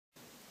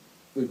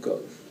we've got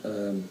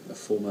a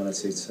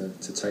formality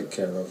to take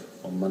care of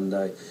on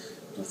Monday.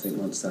 I think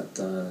once that's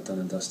done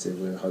and dusted,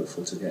 we're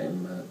hopeful to get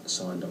him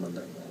signed on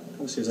Monday.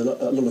 Obviously, there's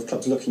a lot of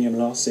clubs looking at him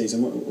last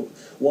season.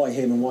 Why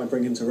him and why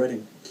bring him to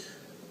Reading?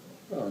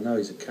 Well, no,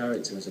 he's a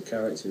character. He's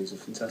a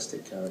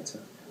fantastic character.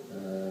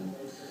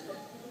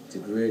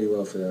 Did really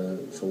well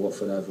for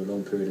Watford over a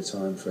long period of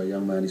time. For a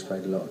young man, he's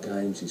played a lot of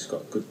games. He's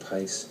got good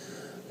pace.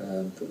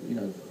 But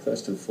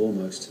first and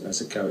foremost,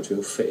 as a character,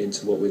 he'll fit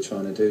into what we're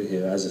trying to do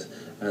here.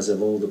 As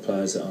of all the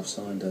players that I've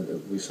signed,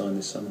 that we've signed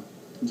this summer.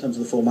 In terms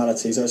of the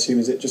formalities, I assume,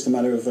 is it just a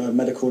matter of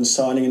medical and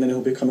signing, and then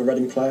he'll become a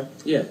Reading player?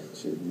 Yeah,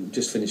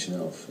 just finishing it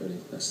off. Really,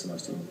 that's the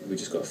most thing. We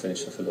just got to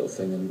finish off a little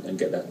thing and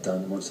get that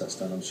done. And once that's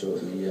done, I'm sure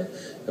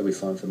it'll be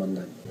fine for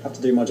Monday. I have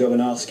to do my job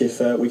and ask if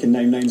we can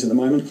name names at the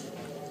moment.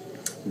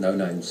 No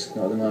names,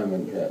 not at the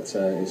moment. That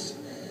is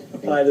a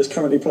player that's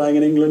currently playing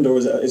in England, or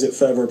is it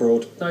further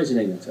abroad? No, he's in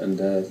England, and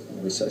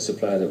it's a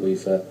player that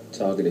we've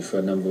targeted for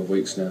a number of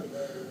weeks now,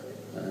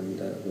 and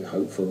we're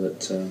hopeful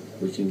that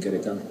we can get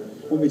it done.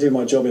 Wouldn't be doing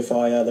my job if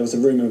there was a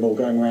rumour mill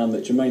going around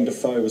that Jermain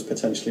Defoe was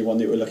potentially one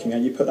that you were looking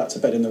at. You put that to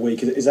bed in the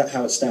week. Is that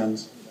how it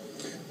stands?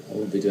 I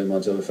wouldn't be doing my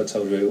job if I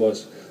told you who it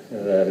was,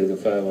 who the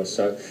player was.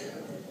 So,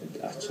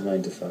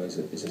 Jermain Defoe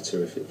is a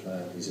terrific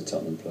player. He's a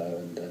Tottenham player,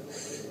 and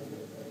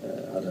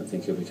I don't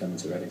think he'll be coming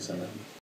to Reading Sunday.